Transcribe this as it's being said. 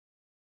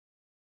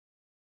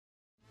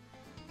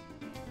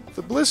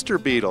The blister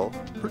beetle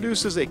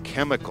produces a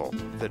chemical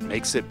that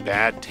makes it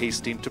bad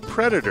tasting to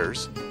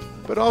predators,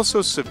 but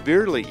also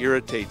severely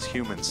irritates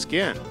human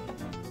skin.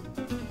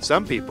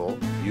 Some people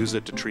use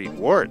it to treat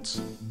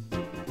warts.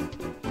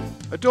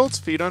 Adults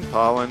feed on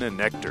pollen and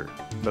nectar,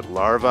 but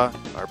larvae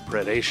are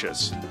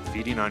predaceous,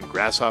 feeding on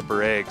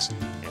grasshopper eggs,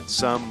 and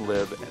some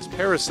live as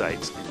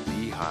parasites in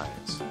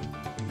beehives.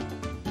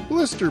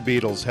 Blister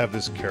beetles have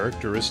this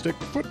characteristic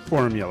foot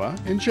formula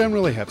and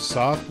generally have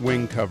soft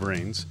wing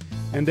coverings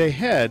and a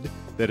head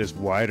that is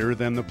wider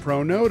than the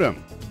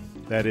pronotum,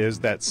 that is,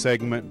 that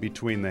segment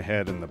between the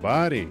head and the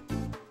body.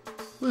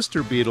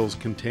 Blister beetles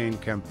contain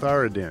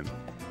cantharidin,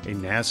 a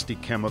nasty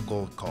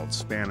chemical called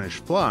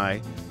Spanish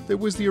fly that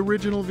was the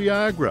original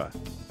Viagra,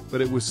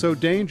 but it was so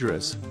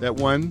dangerous that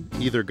one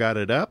either got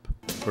it up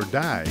or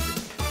died.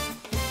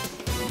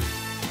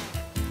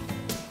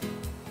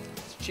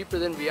 It's cheaper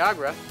than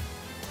Viagra.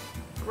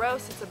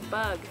 Gross, it's a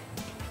bug.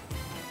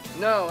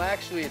 No,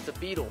 actually, it's a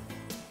beetle.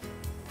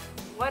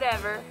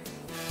 Whatever.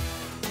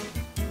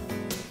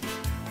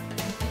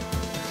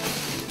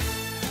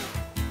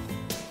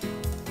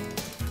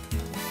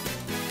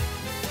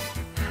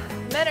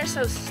 Men are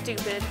so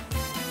stupid.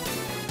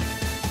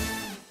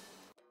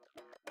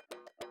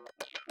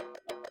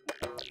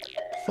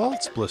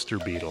 False blister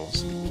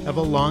beetles have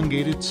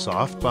elongated,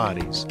 soft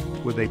bodies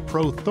with a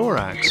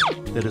prothorax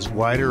that is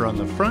wider on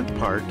the front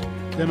part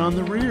than on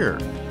the rear,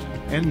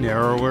 and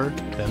narrower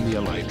than the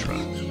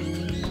elytra.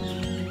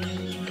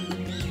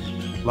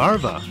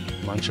 Larvae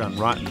munch on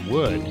rotten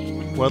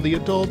wood, while the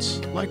adults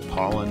like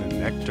pollen and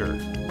nectar.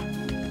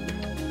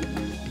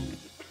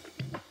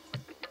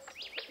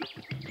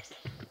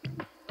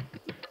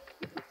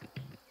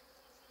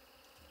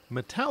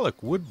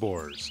 Metallic wood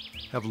borers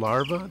have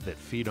larvae that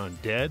feed on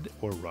dead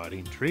or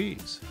rotting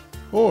trees,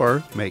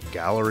 or make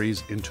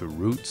galleries into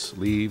roots,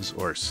 leaves,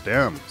 or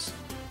stems.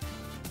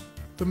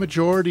 The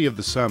majority of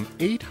the some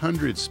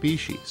 800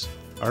 species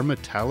are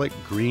metallic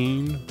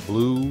green,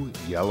 blue,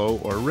 yellow,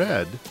 or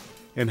red,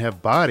 and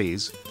have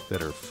bodies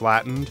that are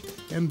flattened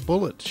and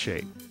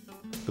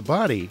bullet-shaped. The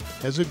body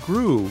has a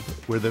groove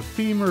where the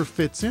femur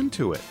fits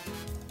into it,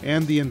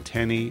 and the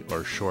antennae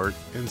are short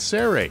and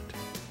serrate.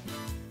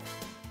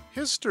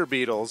 Hister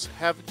beetles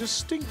have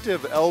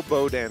distinctive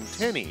elbowed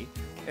antennae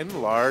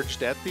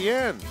enlarged at the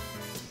end.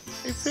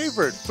 A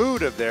favorite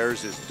food of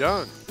theirs is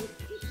dung.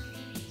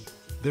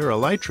 Their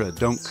elytra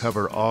don't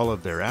cover all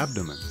of their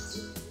abdomen.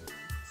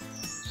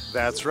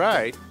 That's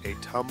right, a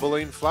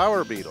tumbling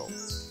flower beetle.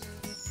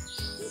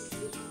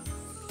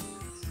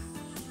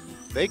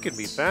 They can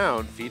be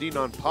found feeding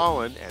on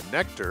pollen and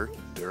nectar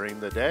during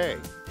the day.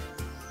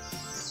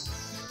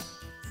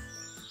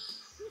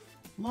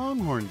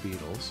 Longhorn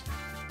beetles,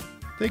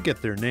 they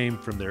get their name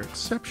from their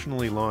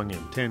exceptionally long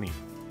antennae.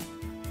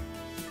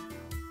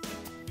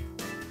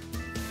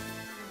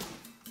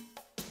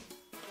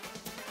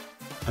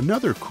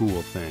 Another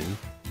cool thing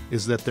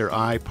is that their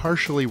eye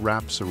partially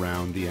wraps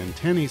around the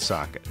antennae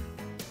socket.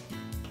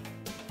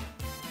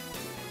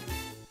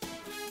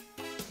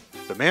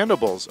 The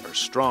mandibles are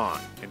strong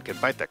and can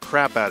bite the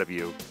crap out of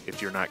you if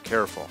you're not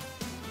careful.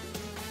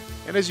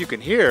 And as you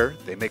can hear,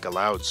 they make a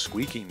loud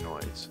squeaking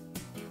noise.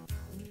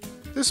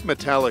 This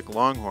metallic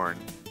longhorn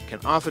can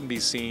often be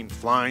seen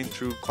flying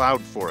through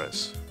cloud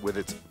forests with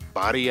its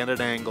body at an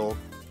angle,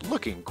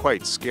 looking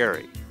quite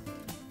scary.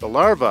 The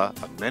larvae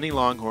of many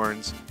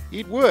longhorns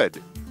eat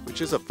wood, which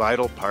is a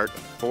vital part of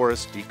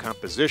forest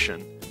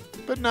decomposition,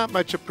 but not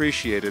much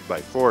appreciated by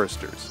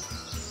foresters.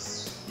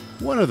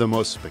 One of the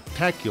most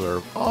spectacular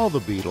of all the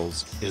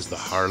beetles is the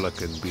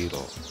harlequin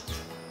beetle.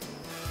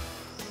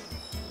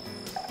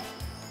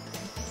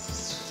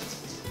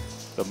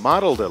 The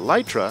mottled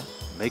elytra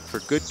make for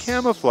good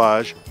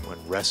camouflage when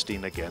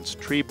resting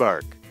against tree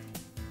bark.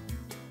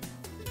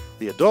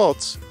 The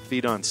adults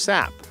feed on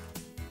sap.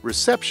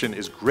 Reception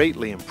is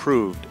greatly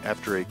improved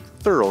after a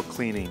thorough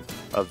cleaning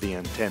of the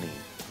antennae.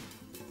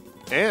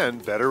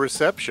 And better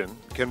reception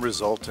can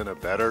result in a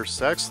better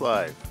sex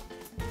life.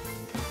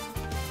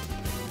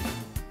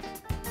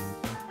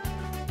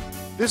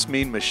 This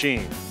mean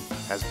machine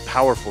has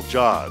powerful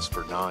jaws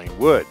for gnawing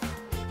wood.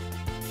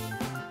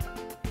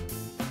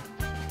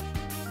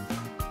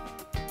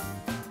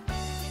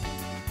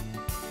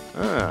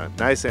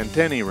 Nice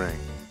antennae ring.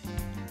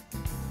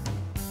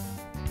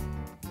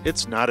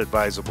 It's not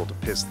advisable to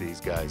piss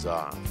these guys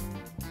off.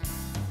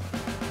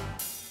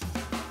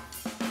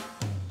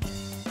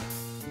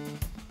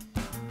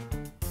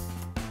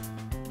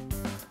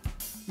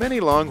 Many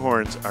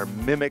longhorns are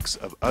mimics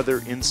of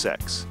other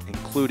insects,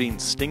 including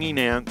stinging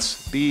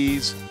ants,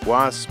 bees,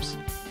 wasps,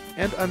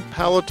 and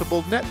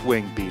unpalatable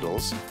netwing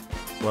beetles,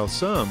 while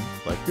some,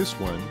 like this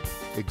one,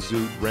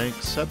 exude rank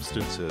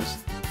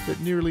substances that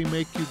nearly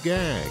make you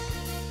gag.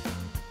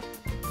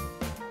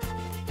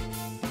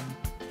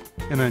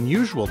 An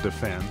unusual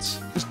defense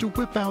is to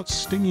whip out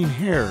stinging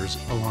hairs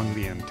along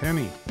the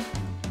antennae.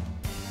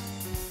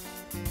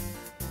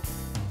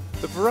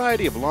 The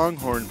variety of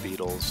longhorn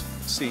beetles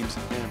seems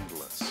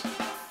endless.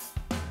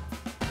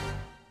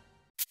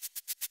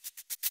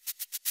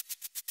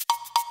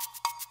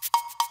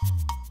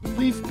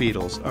 Leaf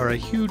beetles are a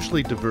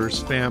hugely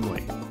diverse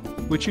family,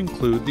 which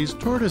include these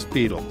tortoise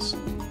beetles.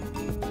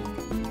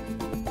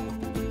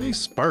 They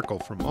sparkle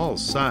from all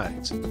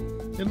sides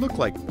and look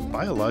like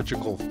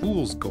biological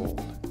fool's gold.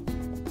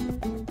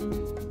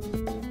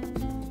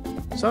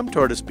 Some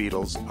tortoise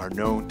beetles are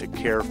known to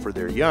care for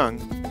their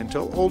young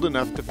until old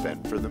enough to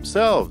fend for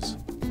themselves.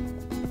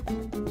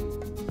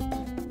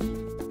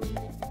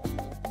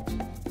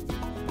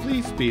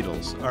 Leaf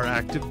beetles are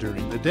active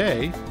during the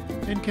day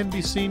and can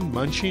be seen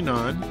munching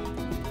on,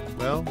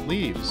 well,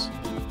 leaves,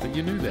 but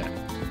you knew that.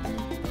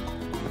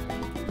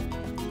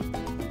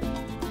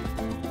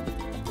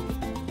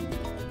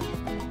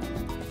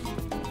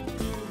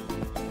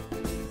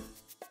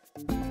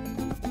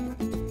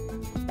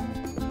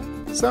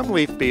 Some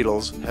leaf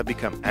beetles have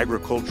become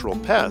agricultural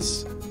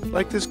pests,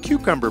 like this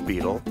cucumber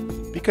beetle,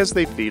 because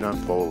they feed on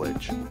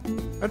foliage.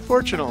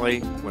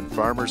 Unfortunately, when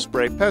farmers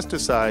spray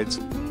pesticides,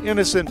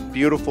 innocent,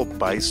 beautiful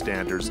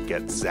bystanders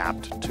get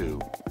zapped too.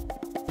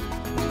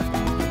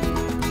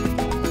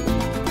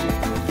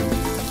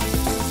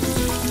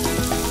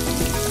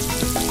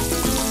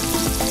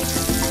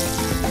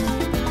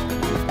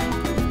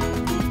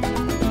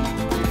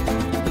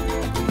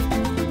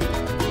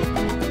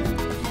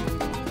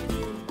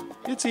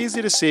 It's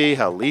easy to see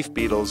how leaf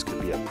beetles can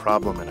be a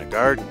problem in a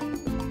garden.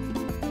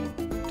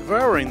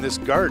 Devouring this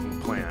garden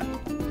plant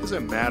is a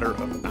matter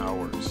of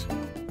hours.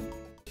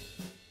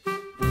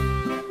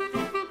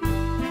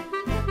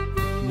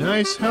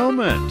 Nice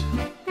helmet!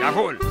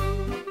 Jawohl!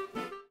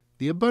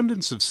 The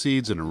abundance of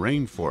seeds in a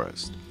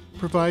rainforest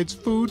provides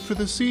food for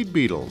the seed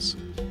beetles,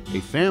 a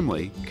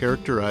family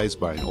characterized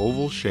by an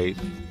oval shape,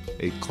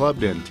 a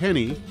clubbed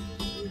antennae,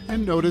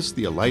 and notice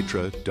the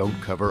elytra don't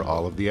cover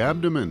all of the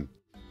abdomen.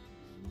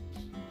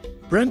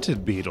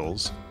 Brented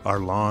beetles are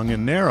long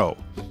and narrow,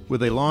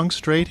 with a long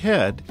straight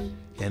head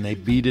and a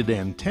beaded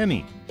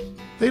antennae.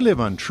 They live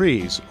on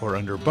trees or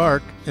under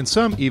bark, and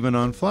some even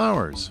on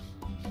flowers.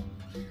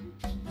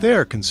 They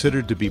are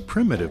considered to be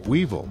primitive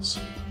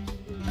weevils.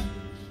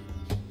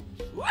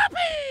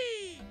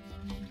 Whoopee!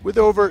 With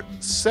over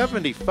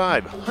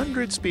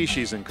 7,500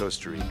 species in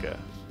Costa Rica,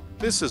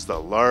 this is the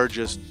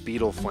largest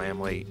beetle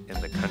family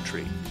in the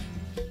country.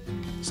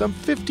 Some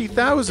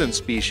 50,000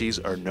 species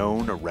are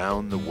known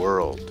around the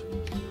world.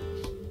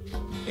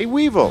 A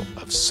weevil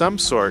of some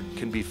sort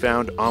can be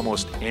found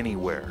almost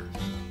anywhere.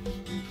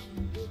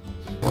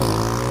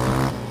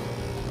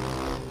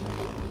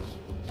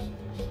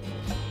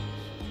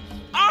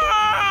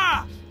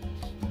 Ah!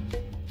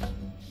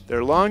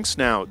 Their long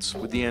snouts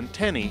with the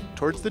antennae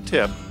towards the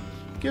tip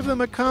give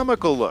them a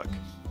comical look.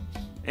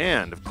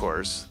 And, of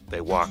course,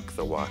 they walk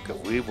the walk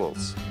of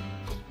weevils.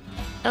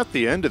 At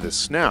the end of the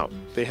snout,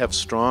 they have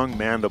strong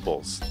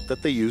mandibles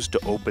that they use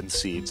to open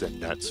seeds and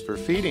nuts for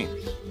feeding.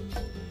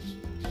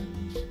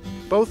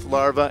 Both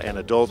larvae and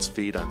adults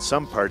feed on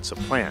some parts of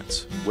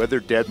plants, whether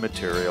dead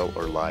material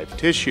or live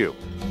tissue.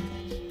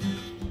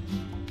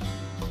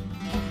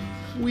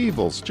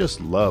 Weevils just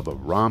love a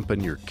romp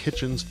in your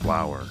kitchen's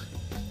flour.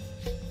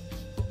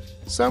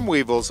 Some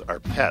weevils are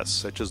pests,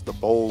 such as the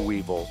boll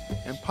weevil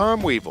and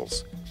palm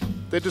weevils.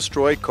 They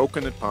destroy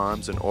coconut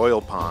palms and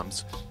oil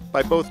palms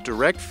by both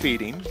direct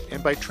feeding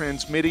and by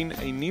transmitting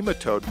a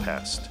nematode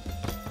pest.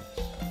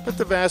 But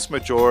the vast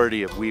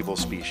majority of weevil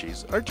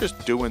species are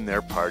just doing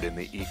their part in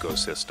the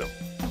ecosystem.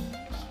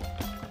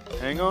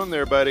 Hang on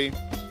there, buddy.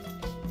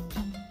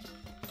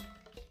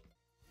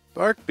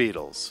 Bark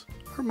beetles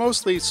are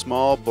mostly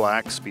small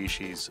black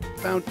species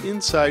found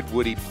inside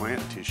woody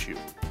plant tissue.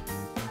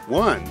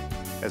 One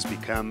has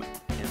become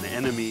an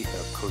enemy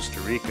of Costa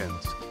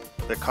Ricans,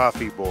 the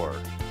coffee borer,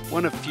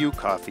 one of few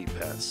coffee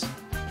pests.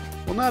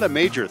 While not a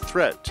major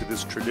threat to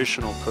this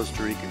traditional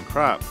Costa Rican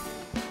crop,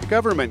 the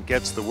government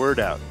gets the word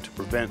out to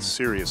prevent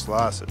serious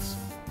losses.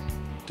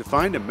 To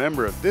find a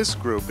member of this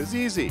group is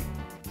easy.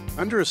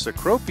 Under a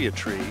cecropia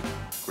tree,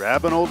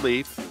 grab an old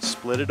leaf and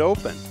split it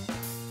open.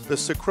 The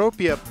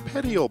cecropia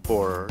petiole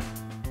borer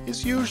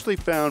is usually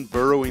found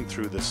burrowing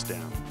through the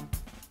stem.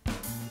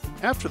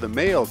 After the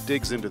male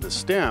digs into the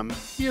stem,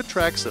 he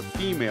attracts a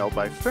female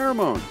by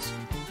pheromones.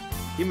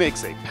 He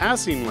makes a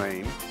passing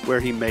lane where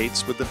he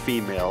mates with the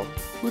female,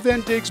 who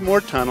then digs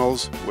more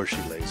tunnels where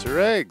she lays her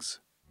eggs.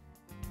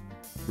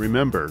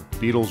 Remember,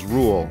 beetles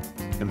rule,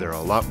 and there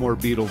are a lot more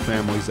beetle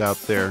families out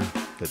there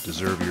that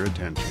deserve your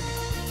attention.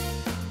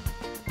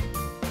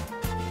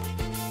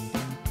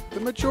 The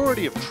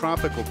majority of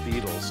tropical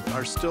beetles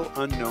are still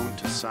unknown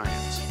to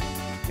science,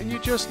 and you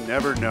just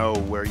never know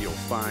where you'll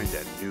find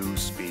a new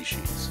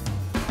species.